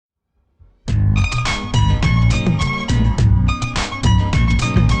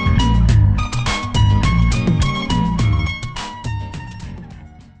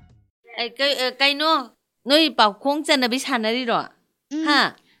ꯀꯩꯅꯣ ꯅꯣꯏ ꯄꯥꯎꯈꯣꯡ ꯆꯟꯅꯕꯤ ꯁꯥꯟꯅꯔꯤꯔꯣ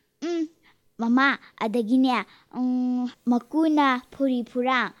ꯍꯥ ꯃꯃꯥ ꯑꯗꯒꯤꯅꯦ ꯃꯀꯨꯅ ꯐꯨꯔꯤ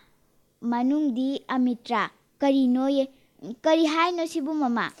ꯐꯨꯔꯥꯡ ꯃꯅꯨꯡꯗꯤ ꯑꯃꯤꯇ꯭ꯔꯥ ꯀꯔꯤꯅꯣꯌꯦ ꯀꯔꯤ ꯍꯥꯏꯅꯣ ꯁꯤꯕꯨ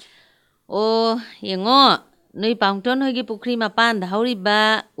ꯃꯃꯥ ꯑꯣ ꯌꯦꯡꯉꯣ ꯅꯣꯏ ꯄꯥꯎꯇꯣꯟ ꯍꯣꯏꯒꯤ ꯄꯨꯈ꯭ꯔꯤ ꯃꯄꯥꯟꯗ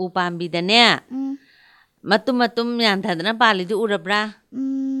ꯍꯧꯔꯤꯕ ꯎ ꯄꯥꯝꯕꯤꯗꯅꯦ ꯃꯇꯨꯝ ꯃꯇꯨꯝ ꯌꯥꯟꯊꯗꯅ ꯄꯥꯜꯂꯤꯗꯨ ꯎꯔꯕ꯭ꯔꯥ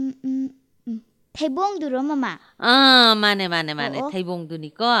ꯊꯩꯕꯣꯡꯗꯨꯔꯣ ꯃꯃꯥ ꯃꯥꯅꯦ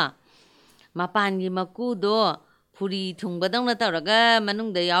ꯊꯩꯕꯣꯡꯗꯨꯅꯤꯀꯣ ꯃꯄꯥꯟꯒꯤ ꯃꯀꯨꯗꯣ ꯐꯨꯔꯤ ꯊꯨꯡꯕꯗꯧꯅ ꯇꯧꯔꯒ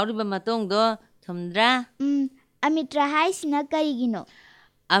ꯃꯅꯨꯡꯗ ꯌꯥꯎꯔꯤꯕ ꯃꯇꯣꯡꯗꯣ ꯊꯨꯝꯗ꯭ꯔꯥ ꯑꯃꯤꯇ꯭ꯔꯥ ꯍꯥꯏꯁꯤꯅ ꯀꯔꯤꯒꯤꯅꯣ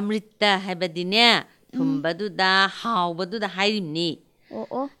ꯑꯃ꯭ꯔꯤꯇ ꯍꯥꯏꯕꯗꯤꯅꯦ ꯊꯨꯝꯕꯗꯨꯗ ꯍꯥꯎꯕꯗꯨꯗ ꯍꯥꯏꯔꯤꯕꯅꯤ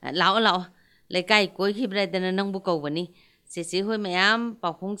ꯂꯥꯛꯑꯣ ꯂꯩꯀꯥꯏ ꯀꯣꯏꯈꯤꯕ꯭ꯔꯥꯗꯅ ꯅꯪꯕꯨ ꯀꯧꯕꯅꯤ ꯆꯦꯆꯦ ꯍꯣꯏ ꯃꯌꯥꯝ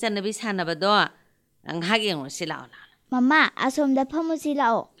ꯄꯥꯎꯈꯣꯡ ꯆꯟꯅꯕꯤ ꯁꯥꯟꯅꯕꯗꯣ ꯉꯥꯏꯍꯥꯛ ꯌꯦꯡꯉꯨꯁꯤ ꯂꯥꯛꯑꯣ ꯃꯃꯥ ꯑꯁꯣꯝꯗ ꯐꯝꯃꯨꯁꯤ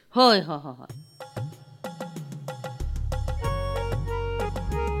ꯂꯥꯛꯑꯣ ꯍꯣꯏ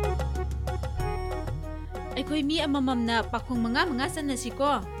ꯑꯩꯈꯣꯏ ꯃꯤ ꯑꯃꯃꯝꯅ ꯄꯥꯈꯣꯡ 5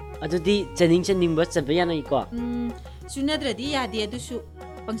 ꯆꯟꯅꯁꯤꯀꯣ ꯑꯗꯨꯗꯤ ꯆꯟꯅꯤꯡꯕ ꯆꯟꯕ ꯌꯥꯅꯩꯀꯣ ꯆꯨꯅꯗ꯭ꯔꯗꯤ ꯌꯥꯗꯦ ꯑꯗꯨꯁꯨ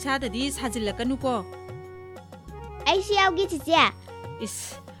ꯄꯪꯁꯥꯗꯗꯤ ꯁꯥꯖꯤꯜꯂꯛꯀꯅꯨꯀꯣ ꯑꯩꯁꯨ ꯌꯥꯎꯒꯦ ꯆꯤꯆꯦ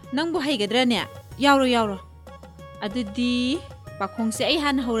이스 ꯅꯪꯕꯨ ꯍꯩꯒꯗ꯭ꯔꯥꯅꯦ ꯌꯥꯎꯔꯣ ꯑꯗꯨꯗꯤ ꯄꯥꯈꯣꯡꯁꯦ ꯑꯩ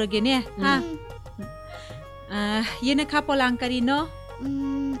ꯍꯥꯟꯅ ꯍꯧꯔꯒꯦꯅꯦ ꯍꯥ 예나카 폴랑 까리노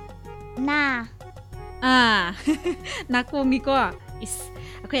나 나콩이고 이스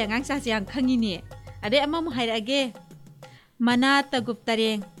아까 양앙사지 양 칸이니 아래 아마 뭐 하이라게 마나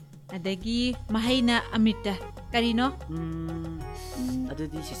따굽따랭 아데기 마하이나 아미타 까리노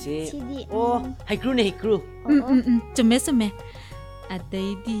아두디 시세 하이크루 좀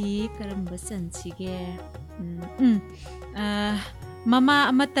아데디 그럼 sansige mama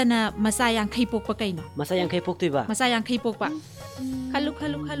amatana masayang kaipokpa kaino masayang kaipoktuiba masayang kaipokpa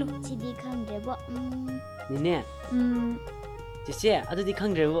khalu chibi khangdrebo nine chise adudi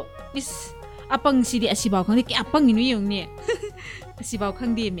khangdrebo is apang sidi asibaw khangde ki apang inu yongni asibaw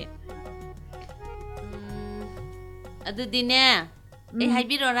khangde me adudi ne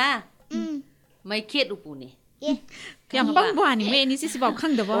haibirora maikhet upune yang bang buani me ni sisibaw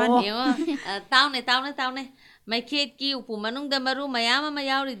khangdabo han taune maikhet ki upu manungda maru mayama ma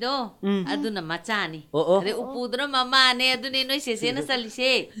yaurido aduna machani are upudra mama ne adune noi sese na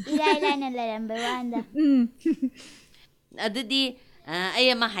salise ila na larambe wanda adudi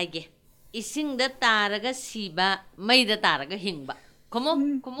ayama haige isingda taraga siba maida taraga hingba komo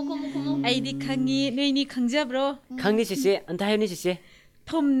aidi khangi noi ni khangjabro khangni sese antayoni sese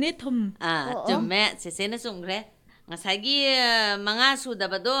thom jumme sese na sungre ngasagi manga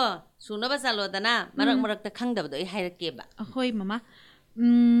sudabado sunaba salodana marak ta khangdabado I hairake ba hoi mama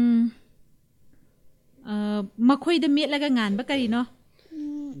makhoi da metlaga ngan ba karino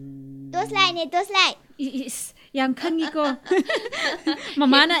toslai is yang khangi ko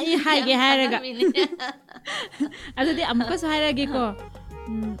mama na I haige hairaga adudi amuka so hairage ko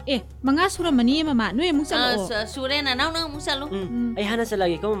manga sura mani mama no emu salo surena nau musalu ai hana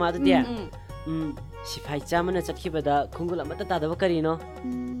salagi ko mama adudi sifai chamana chakhibada khungul amata tadaba karino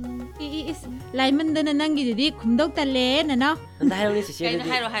is laimandana nangi di khumdok tale nana andhaironi sise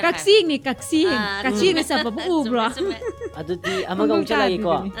kaksi ni sababu ubro adudi amaga uchalagi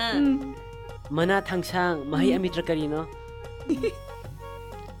ko mana thangsang mahi amitra karino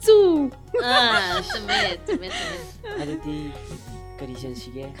chu same adudi kari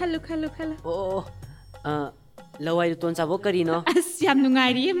sige khalu lawai ton sabo karino asyam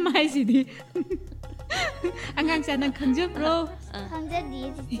nungairi mai sidi angang sa nang khangjabro khangjadi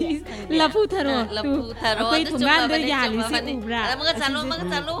lapu tharo koi thungan do yali si ubra mga chalo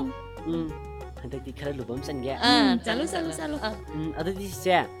handakti khara lubam sangya chalo adudi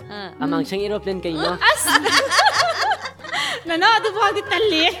se amang sang aeroplane kaino nana adu bodi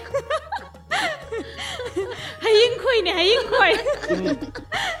talle haying khoi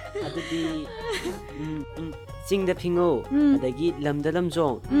adudi singda phingo adagi lamda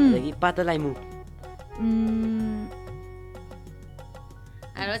lamjong adagi pata laimu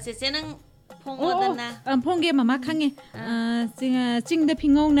aro sese nang phongodana phongge mama khange singda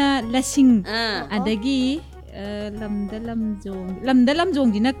phingo na lasing adagi lamda lamjong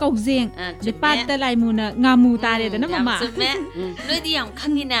dina kaujeng de pata laimu na ngamu tare dana mama noi di yam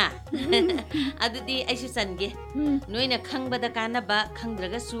khangina adudi aisu sange noi na khangbada kana ba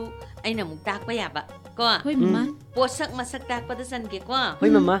khangdraga su aina muk takpa yaba ko hoi mama posak masak takpa da sange ko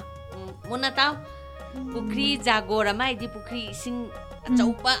hoi mama muna taw pukri jagora mai di pukri sing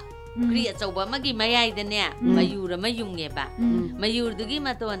achaupa pukri achauba magi mayai da ne mayura mayunge ba mayur dugi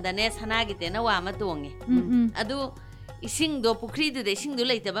matonda ne sanagi te na wa ma tonge adu 이싱도 부크리드데 이싱도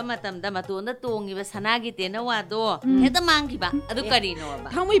레이터바 마탐다 마토온다 똥이바 사나기 때나 와도 해다 망기바 아두 까리노바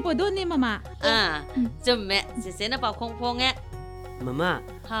ทั้งไม่ปวดด้วยนี่มามา 좀매 세세나 파콩콩에 Mama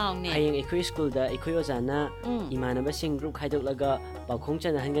하옹네 hayang ikoi school da ikoi ozana imanaba sing group khaidok laga Paokhong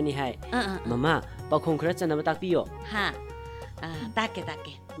chana hangani hai Mama Paokhong khara chana ba takpiyo 하 따게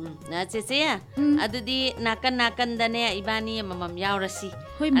나 세세야 아두디 나칸다네 이바니 마맘 야오라시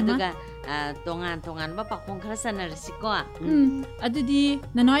เฮ้ยมามา 아두가 동안 바 파콩 khara sanar시고 อดี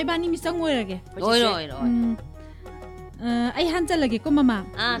น้าน้อยบ้านนี้มีสังเวยอะไรแก 오이로 ไอ้ฮันจะละเกก็มา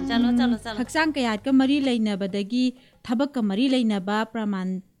잘로 หักสร้างกระยาดก็มารีเลยนะบัดกี้ทับก็มารีเลยนะบ้าประมาณ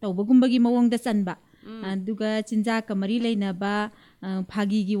ตัวบุกุมบกีมาวงเดซันบะดูกจินจากก็มารีเลยนะบ้าพา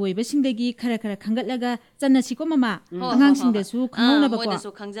กีกีวยบสิงเดกีคาราขังกัดแล้วก็จันนสิก็มาง่างสิงเดสูขังเอานะบะกว่า 모데수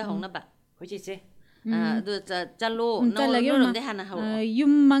강자 홍나 봐 hoje 두 잘로 노르는데 하나 하고 ยุ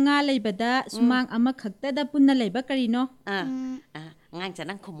มมังอาเลยบัดสุมังอามาขักแต่ดปุ่นนั่นเลยบักกะรีเนาะ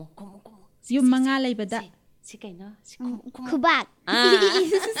낭자난 고모 ยุมมังอาเลยบัด 시가이너 쿠박.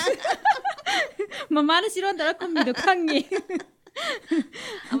 มาม่าน่ะสิร้อนแต่ละคนมีดอกขังงี้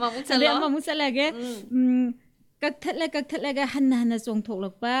아마 เรียก 묵살로 มามุสละแกกักทัดแล้วก็หันทรงถกหลอ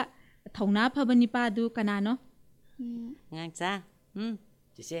กปะถงน้าพะบันิปาดูกันนาเนาะ 낭자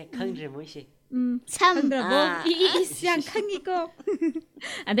Jise khangre moise ขัง 참. ระบบอีเสียงขังงี้ก็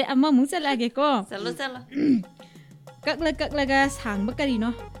อันเดอามามุสละแกก็ 살로 กักแล้วก็สางบักกะรีเน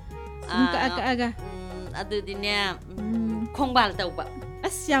าะกะ 아드디냐 콩발 떠봐 อ่ะ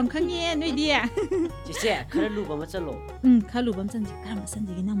เสียงขังงี้หน่อยเดีย Jise khara lu ba ma chalo ข้ารู้บ่มสันจิกะมาสัน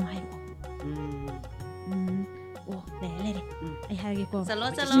จิกินำมาให้โอ้แลเลยไอ้หาแกก็ 살로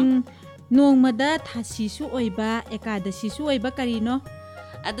นวงมาดาทาชิสุออยบาเอกาดชิสุออยบากะรีเนาะ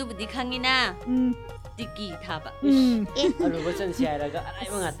아두부디 강이나 띠끼 타봐 aru ba chan sia ra ga arai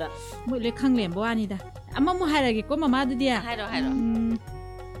ma ngata มื้อเลยขังเหลี่ยมบ่ว่านี่ดาอามาหาแกก็มาดูเดีย 하이로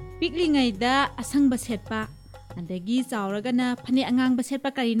ปิกลิงไงดาอสังบะเสร็จปะอันเดกี้เจ้าแล้วกันนะพะเนองางบะเสร็จป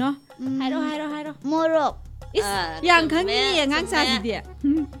ะกะรีเนาะไฮโร 모롭. อย่างครั้งนี้งางซาดิเดีย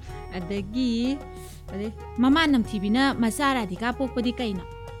อันเดกี้อะไรมาม่านำทีบีนะมาซาราดิกาปกปดิไกเนาะ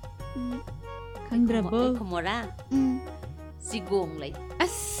ขังดระเบ 고모라 시공레이 อั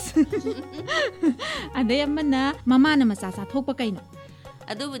สอันเดียมันนะมาม่านำมาซาทกปะไกเนาะ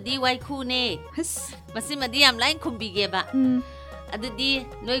아두부디 와이쿠네 ฮัส 마시마디 암라인 콤비게바 아두디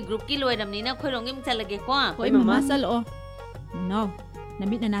너희 그룹 길로에람니나 코롱임 잘라게 과 โอ้ยมาม่าซะโลน้องน้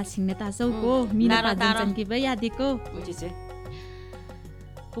ำมิดนาสิงเนตาโซโกมีนาปาจันกิบะยาดิโก Jise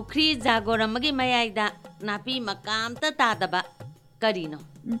부크리 자고람마기 마야이다 나피 마감따 따다바 까리노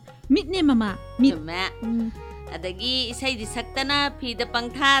มิดเนี่ยมามิด 좀 아다기 이사이디 삭다나 피드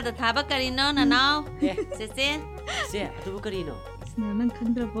빵타다 타바 까리노 나나오 세세 se atu kari no นั่นคัน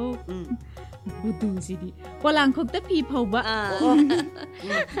ดระโบบูดูสิดิปลังคกตะพีเผาบะ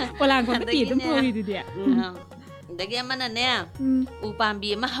ปลังคกตะตีต้องโพยดูเดีย dagi amana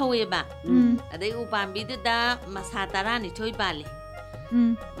upambi mahaweba adai upambi da masatara ni choi pale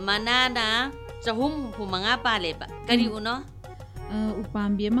manana chahum phumanga pale ba kari uno อุปา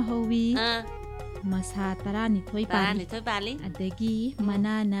มเบียมาฮวีมาซาตารานิทอยปา ni choi pale อันเดกีมาน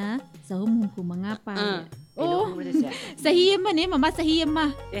านะสะหุมหุมมังาปาโอ้ Jise สะฮีมมาเนี่ยมาสะฮีมมา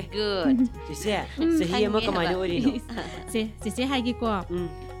good Jise sahi ma kamai no ori no เซให้กี่กว่า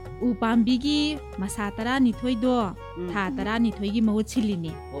อุปามบิกีมาซาตารานิทอยดอทาตารานิทอยกีมาหุชิลิ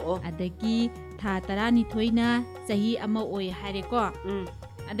นี่ อันเดกีทาตารานิทอยนะสะฮีอามาโอยให้เรก็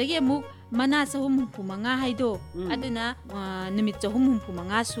อันเดกีมุกมานาสะหุมหุมมังาให้โดอันนะนิมิตจะหุมหุมมั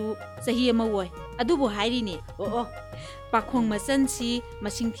งาสูสะฮีอามาโอยอดูบ่ให้ดินี่ปากคงมาสันซีมา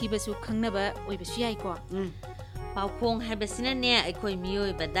ชิงทีบสุขังนะบะโอยบะสุใหญ่กว่า Paokhong haibasina ne aikoi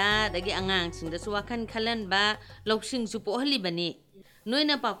miyoi bada dagi angang singda suwakan khalan ba loksing su po hali bani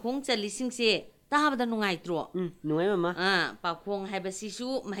noina Paokhong chalising se tahabda nungai tro nungai mama Paokhong haibasi su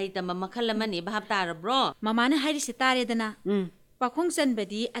mahitama makhalamani bahab tarabro มาม่านะให้ดิสตาเรดนะปากคงสันบ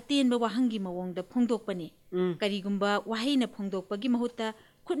ดีอาเตียนบะวะหังกิมาวงดะพงดกปะนี่กะรีกุมบะวะให้นะพงดกปะกิมหุตตะ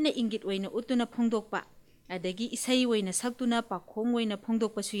คุดนะอิงกิตไว้นะอุตุนะพงดกปะadagi isai waina saktuna Paokhong waina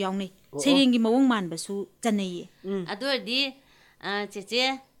phongdok pasu yawnei seirengi mawong man basu chanei adordi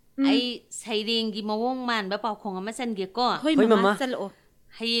cheche ai seirengi mawong man ba Paokhong ama sange ko hoi mama chalo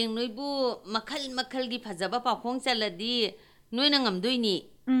hayeng noibu makhal gi phajaba Paokhong chaladi noina ngamdoini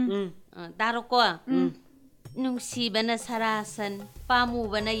taro ko nungsibana sarasan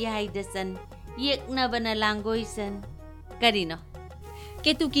pamubana yaidasan yeknabana langoisan karino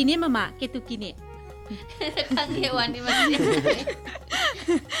ketukini mama ketukini Kangewani masih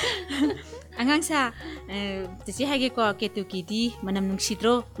Angangsa, Cici hage ko ketuki di manam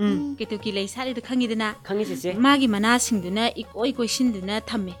nungsidro. Ketuki lay sali de khangidana. Khangi Cici. Magi mana singduna ikoi koi sinduna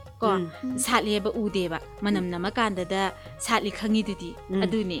thamme. Ko sali ba udeba manam namakanda da sali khangidudi.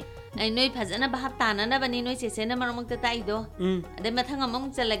 Aduni. Ai noi phajana bahap tana na bani noi chese na marmok ta tai do. Ade mathang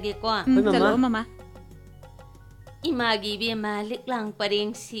among chalage ko. Chalo mama. Imagi bi malik lang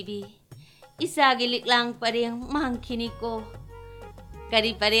pareng sibi. Isagi liklang pareng mangkini ko.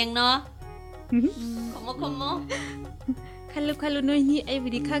 Kari pareng no. Komo. Kalu noi ni ai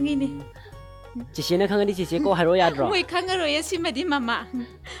budi khangini. Cici na khangani Cici ko haro yadro. Moi khangaro ya simadi mama.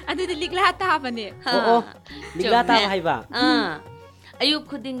 Adu de likla ta bane. Oo. Ligla ta hai ba. Ayub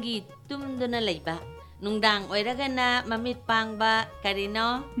khudingi tumduna leiba. Nungdang oiragana mamit pangba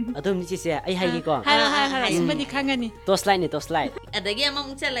karino. Adum ni Cici ai hai gi ko. Hai simadi khangani. To slide. Adagi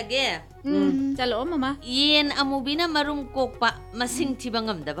among chalage. Chalo mama. Yen amubina marum kokpa masing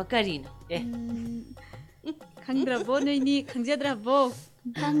tibangam da karino. Khangdrabo noi ni khangjadrabo.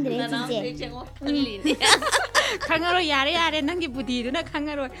 Khangdre Cici. Khangaro yare nangi budi na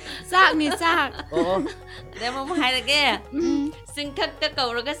khangaro. Sak ni sak. Oo. Demo mo hairage. Singkak ka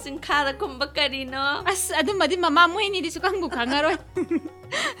kauraga singkada kumba karino. As adumadi mama mo ni disu kanggu khangaro.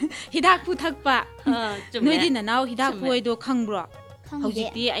 Hidak pu thakpa. Noi di na naw hidak pu oido khangbro.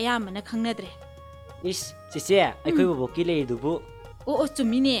 Hojiti ayamana khangnadre. Is Cici aikoi bo ki le dubu. O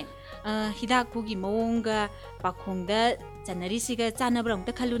chumine. Hidak pu gi mawonga pakhongda chanarisiga chanabrong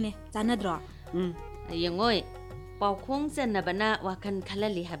ta khalune chanadro. Ayengoi. Paokhong chanabana wakan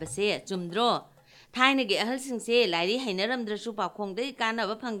khalali habase chumdro. Thaina ge ahal singse lairi hainaramdrasu paokhong dei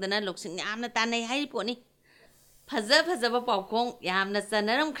kanaba phangdana loksing yamna tanai hai poni. Phaja ba paokhong yamna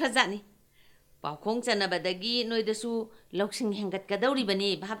chanaram khajani. Paokhong chanabadagi noidasu loksing hengat kadauri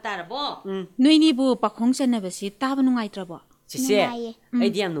bani bhap tarabo. Noini bu pakhong chanabasi taba nungaitrabo. Cici ai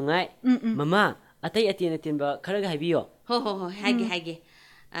diam nungai. Mama atai atien ba kharaga haibiyo. Ho hage.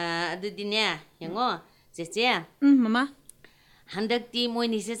 Adudine yango Cici. Mama. Handakti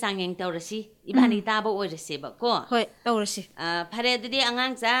moini se sangeng taurasi ibani taba oirase ba ko. Hoi taurasi. Phare adudi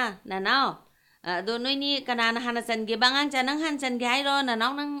angang cha nanao. Do noini kanana hana sange bangang cha nang han sange hairo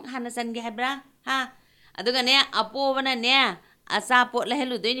nanao nang hana sange haibra. Ha. Aduga ne apo bana ne asa pot la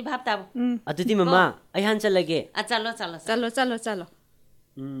helu doini bhap tab. Adudi mama ai han chalage. Chalo.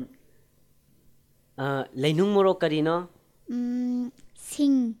 Lainung morok karino.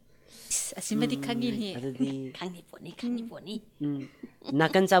 Sing. Asimadi khangini. Adudi Khangni poni.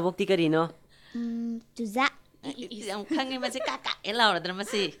 Nakan chabokti karino. Tuza. Yang khangi masi kaka elaura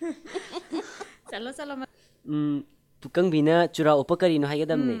dramasi. Chalo. Tukang bina chura upa karino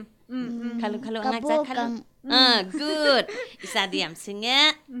hagadamne. Kalu angang cha kalu. Good. Isa diam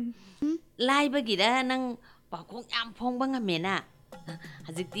singe. Lai bagira nang paokhong yam phongba ngamena.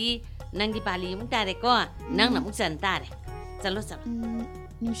 Hajikti nang di pali mung tare ko nang namuk chan tare. Chalo.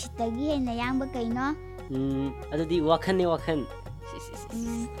 Nusitagi hena yangba kaino. Adudi wakhan.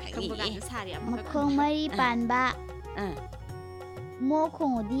 Makhong mari panba. Mo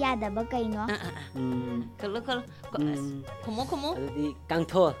khong di yadaba kaino. Kalu. Komo. Adudi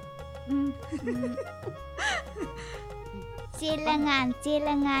kangtho.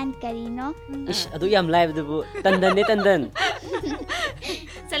 Celangan karino. Ish adu yam live dubu tandan.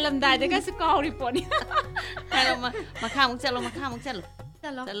 Salam da su kauri poni. Kalu makhamuk chalo.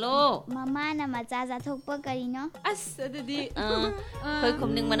 Chalo. Mama na machaza thokpa karino. As adudi. Koi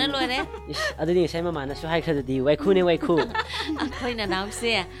khumning mana loire. Ish adudi sai mama na su hai khadudi waiku. Koi na nauk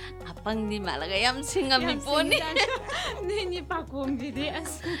se apang di malaga yam singam poni. Ni pakhong di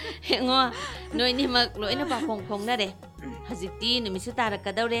as. Ngo noi ni mak loina pakhong na re. Hajikti numisu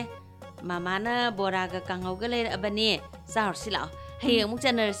tarakadaure. Mama na boraga kangauga le abani. Sahor sila. Hayang muk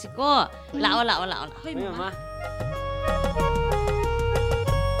chanarasi ko. Lao. Hoi mama.